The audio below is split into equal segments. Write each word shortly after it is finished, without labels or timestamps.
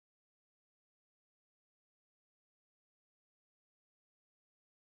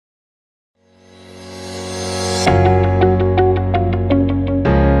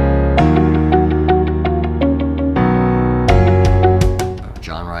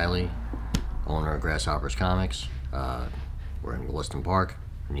Riley, owner of Grasshoppers Comics. We're in Williston Park,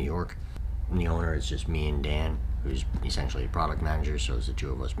 New York. And the owner is just me and Dan, who's essentially a product manager, so the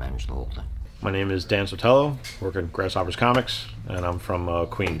two of us manage the whole thing. My name is Dan Sotelo, work at Grasshoppers Comics, and I'm from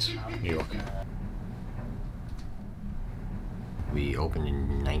Queens, New York. We opened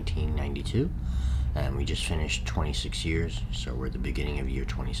in 1992, and we just finished 26 years, so we're at the beginning of year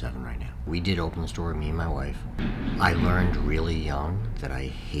 27 right now. We did open the store, me and my wife. I learned really young that I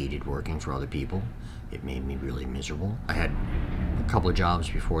hated working for other people. It made me really miserable. I had a couple of jobs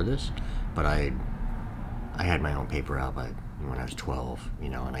before this, but I had my own paper out when I was 12, you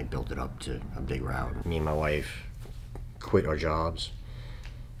know, and I built it up to a big route. Me and my wife quit our jobs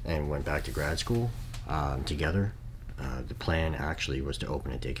and went back to grad school together. The plan actually was to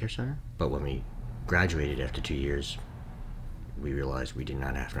open a daycare center, but when we graduated after 2 years, we realized we did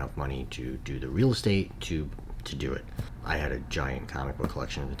not have enough money to do the real estate to do it. I had a giant comic book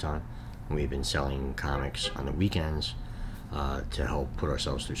collection at the time. We've been selling comics on the weekends to help put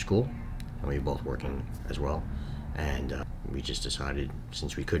ourselves through school, and we were both working as well. And we just decided,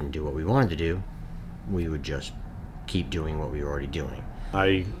 since we couldn't do what we wanted to do, we would just keep doing what we were already doing.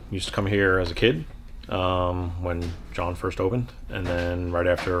 I used to come here as a kid when John first opened, and then right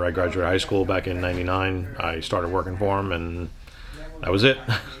after I graduated high school back in '99, I started working for him, and that was it.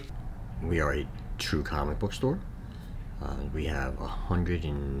 We are a true comic book store. We have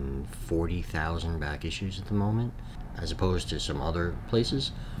 140,000 back issues at the moment. As opposed to some other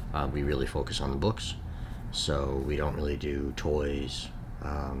places, we really focus on the books. So we don't really do toys,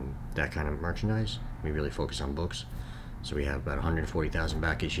 that kind of merchandise. We really focus on books. So we have about 140,000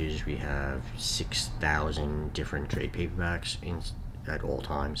 back issues. We have 6,000 different trade paperbacks at all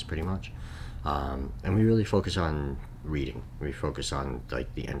times, pretty much. And we really focus on reading. We focus on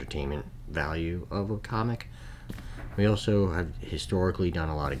like the entertainment value of a comic. We also have historically done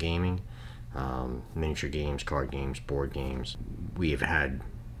a lot of gaming, miniature games, card games, board games. We have had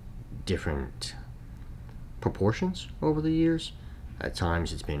different proportions over the years. At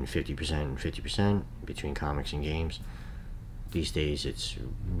times it's been 50% and 50% between comics and games. These days it's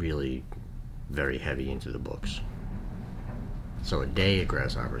really very heavy into the books. So a day at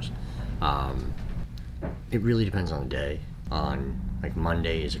Grasshoppers, it really depends on the day. Like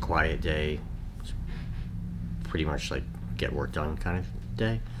Monday is a quiet day. It's pretty much like get work done kind of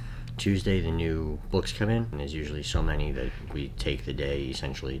day. Tuesday the new books come in, and there's usually so many that we take the day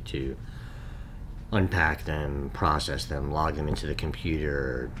essentially to unpack them, process them, log them into the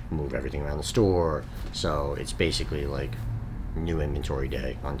computer, move everything around the store. So it's basically like new inventory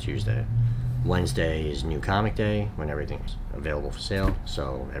day on Tuesday. Wednesday is new comic day, when everything's available for sale,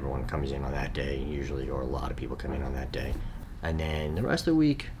 so everyone comes in on that day usually, or a lot of people come in on that day. And then the rest of the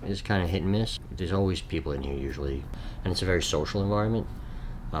week is kind of hit and miss. There's always people in here usually, and it's a very social environment.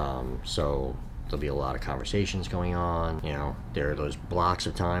 So there'll be a lot of conversations going on. You know, there are those blocks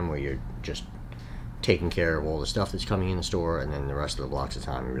of time where you're just taking care of all the stuff that's coming in the store, and then the rest of the blocks of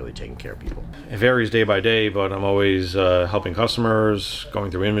time you're really taking care of people. It varies day by day, but I'm always helping customers,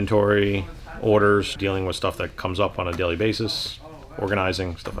 going through inventory, orders, dealing with stuff that comes up on a daily basis,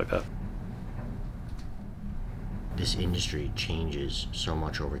 organizing, stuff like that. This industry changes so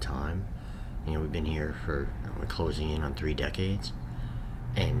much over time. You know, we've been here for, we're closing in on 3 decades,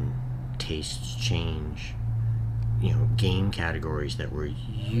 and tastes change. You know, game categories that were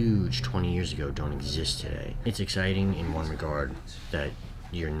huge 20 years ago don't exist today. It's exciting in one regard that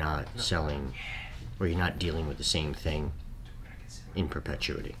you're not selling, or you're not dealing with the same thing in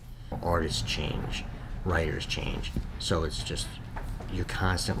perpetuity. Artists change, writers change, so it's just, you're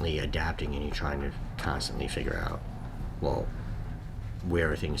constantly adapting and you're trying to constantly figure out, well,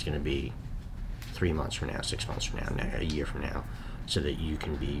 where are things going to be 3 months from now, 6 months from now, a year from now, so that you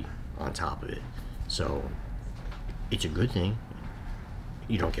can be on top of it. So it's a good thing.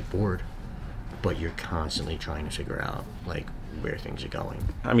 You don't get bored, but you're constantly trying to figure out like where things are going.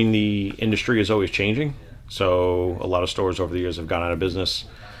 I mean, the industry is always changing, so a lot of stores over the years have gone out of business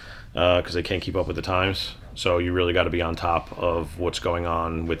because they can't keep up with the times. So you really got to be on top of what's going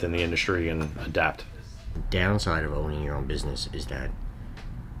on within the industry and adapt. The downside of owning your own business is that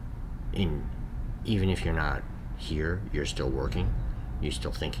even if you're not here, you're still working. You're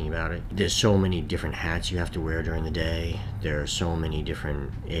still thinking about it. There's so many different hats you have to wear during the day. There are so many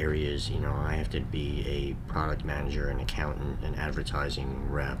different areas. You know, I have to be a product manager, an accountant, an advertising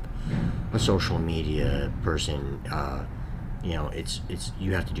rep, a social media person. You know, it's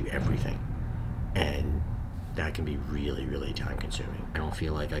you have to do everything, and that can be really, really time consuming. I don't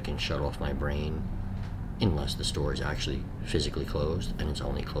feel like I can shut off my brain unless the store is actually physically closed, and it's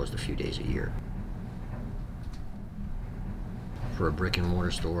only closed a few days a year. for a brick and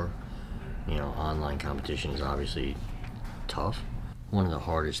mortar store, you know, online competition is obviously tough. One of the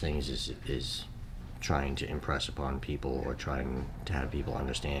hardest things is trying to impress upon people, or trying to have people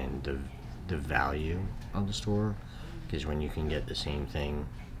understand the value of the store, because when you can get the same thing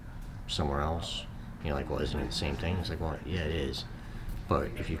somewhere else, you're like, well, isn't it the same thing? It's like, well, yeah, it is. But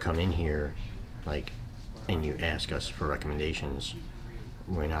if you come in here, like, and you ask us for recommendations,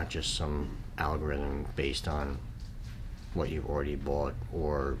 we're not just some algorithm based on what you've already bought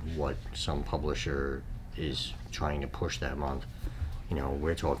or what some publisher is trying to push that month. You know,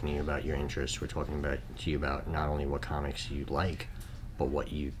 we're talking to you about your interests. We're talking to you about not only what comics you like, but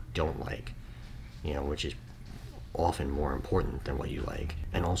what you don't like, you know, which is often more important than what you like.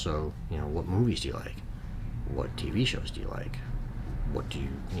 And also, you know, what movies do you like? What TV shows do you like? What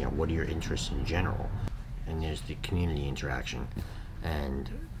are your interests in general? And there's the community interaction. And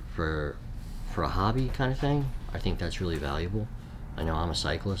for a hobby kind of thing, I think that's really valuable. I know I'm a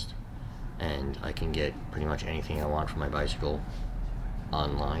cyclist, and I can get pretty much anything I want for my bicycle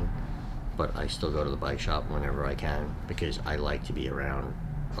online, but I still go to the bike shop whenever I can, because I like to be around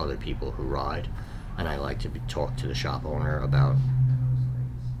other people who ride, and I like to talk to the shop owner about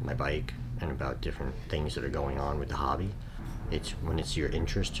my bike and about different things that are going on with the hobby. It's when it's your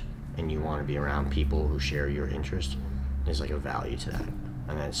interest and you want to be around people who share your interest, there's like a value to that.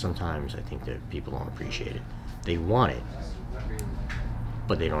 And then sometimes I think that people don't appreciate it. They want it,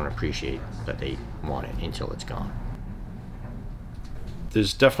 but they don't appreciate that they want it until it's gone.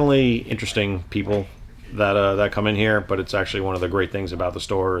 There's definitely interesting people that come in here, but it's actually one of the great things about the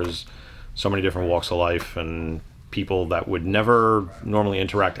store is so many different walks of life, and people that would never normally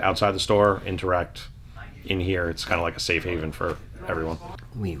interact outside the store interact in here. It's kind of like a safe haven for everyone.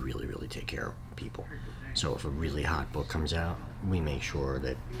 We really, really take care of people. So if a really hot book comes out, we make sure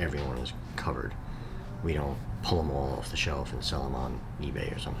that everyone is covered. We don't pull them all off the shelf and sell them on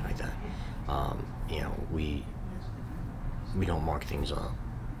eBay or something like that. You know, we don't mark things up.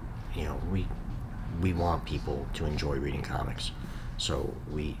 You know, we want people to enjoy reading comics, so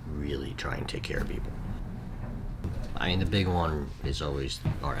we really try and take care of people. I mean, the big one is always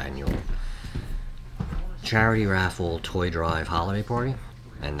our annual charity raffle toy drive holiday party,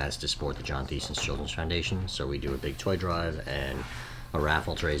 and that's to support the John Thiessen Children's Foundation. So we do a big toy drive and a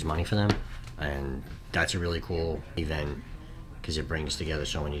raffle to raise money for them, and that's a really cool event because it brings together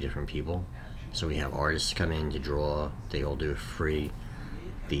so many different people. So we have artists come in to draw. They all do it free.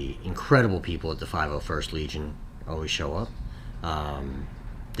 The incredible people at the 501st Legion always show up.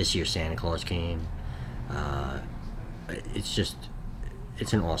 This year Santa Claus came.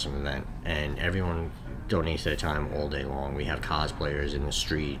 It's an awesome event, and everyone donates their time all day long. We have cosplayers in the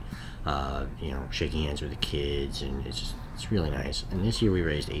street, you know, shaking hands with the kids, and it's really nice. And this year we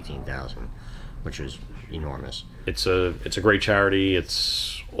raised $18,000, which was enormous. It's a great charity.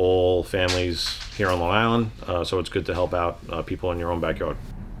 It's all families here on Long Island, so it's good to help out people in your own backyard.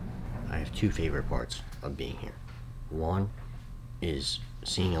 I have two favorite parts of being here. One is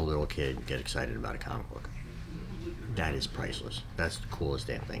seeing a little kid get excited about a comic book. That is priceless. That's the coolest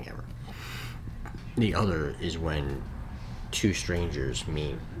damn thing ever. The other is when two strangers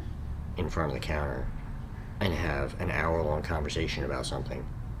meet in front of the counter and have an hour-long conversation about something.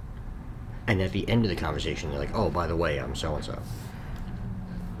 And at the end of the conversation, they're like, oh, by the way, I'm so-and-so.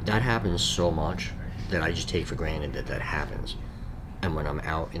 That happens so much that I just take for granted that that happens. And when I'm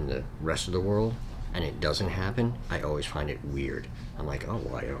out in the rest of the world and it doesn't happen, I always find it weird. I'm like, oh,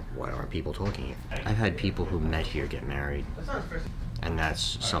 why aren't people talking here? I've had people who met here get married, and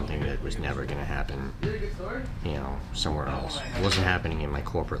that's something that was never going to happen, you know, somewhere else. It wasn't happening in my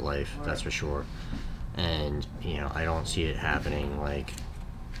corporate life, that's for sure. And, you know, I don't see it happening, like,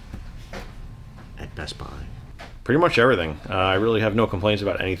 at Best Buy. Pretty much everything. I really have no complaints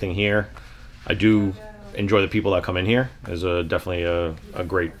about anything here. I do enjoy the people that come in here. There's definitely a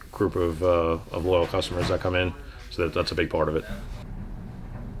great group of loyal customers that come in, so that's a big part of it.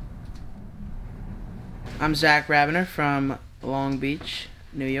 I'm Zach Ravener from Long Beach,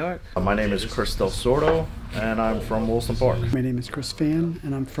 New York. My name is Chris Del Sordo, and I'm from Wilson Park. My name is Chris Feehan,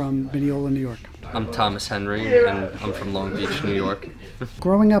 and I'm from Mineola, New York. I'm Thomas Henry, and I'm from Long Beach, New York.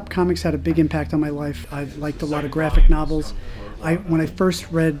 Growing up, comics had a big impact on my life. I liked a lot of graphic novels. When I first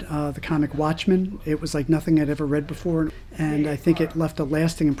read the comic Watchmen, it was like nothing I'd ever read before, and I think it left a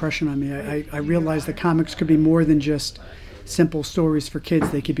lasting impression on me. I realized that comics could be more than just simple stories for kids.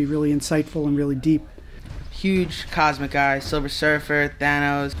 They could be really insightful and really deep. Huge cosmic guy, Silver Surfer,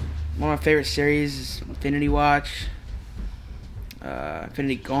 Thanos. One of my favorite series is Infinity Watch,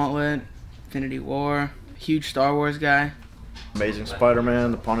 Infinity Gauntlet, Infinity War. Huge Star Wars guy. Amazing Spider-Man,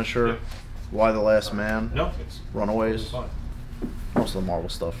 The Punisher, Why the Last Man, Runaways. most of the Marvel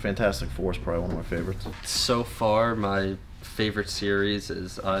stuff. Fantastic Four is probably one of my favorites. So far, my favorite series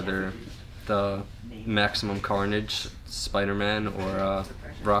is either the Maximum Carnage Spider-Man or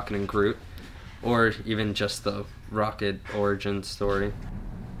Rocket and Groot, or even just the Rocket origin story.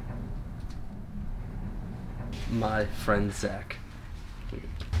 My friend Zach.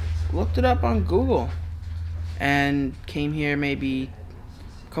 Looked it up on Google and came here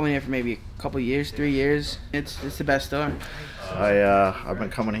coming here for maybe a couple years, 3 years. It's the best store. I've been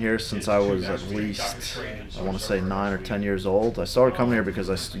coming here since I was at least, I want to say 9 or 10 years old. I started coming here because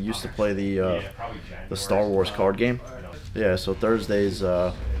I used to play the Star Wars card game. Yeah, so Thursdays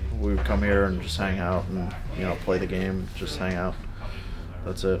we would come here and just hang out and play the game, just hang out.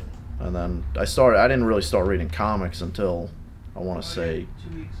 That's it. And then I didn't really start reading comics until I want to say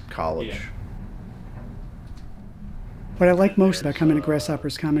college. What I like most about coming to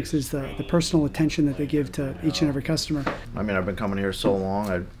Grasshopper's Comics is the personal attention that they give to each and every customer. I mean, I've been coming here so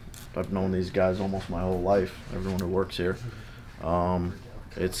long. I've known these guys almost my whole life, everyone who works here.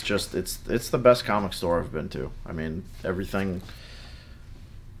 It's the best comic store I've been to. I mean, everything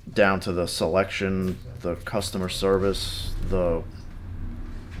down to the selection, the customer service, the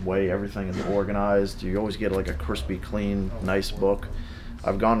way everything is organized. You always get like a crispy, clean, nice book.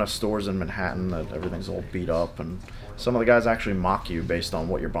 I've gone to stores in Manhattan that everything's all beat up, and some of the guys actually mock you based on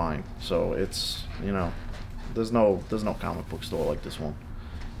what you're buying. So it's, there's no comic book store like this one.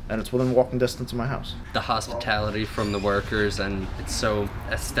 And it's within walking distance of my house. The hospitality from the workers, and it's so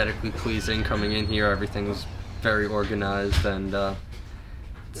aesthetically pleasing coming in here. Everything's very organized, and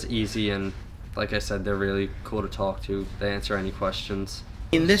it's easy, and like I said, they're really cool to talk to. They answer any questions.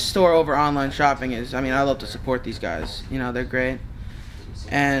 In this store over online shopping I love to support these guys. They're great.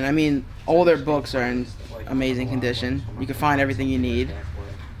 And all their books are in amazing condition. You can find everything you need.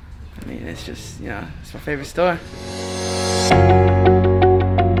 It's just, it's my favorite store.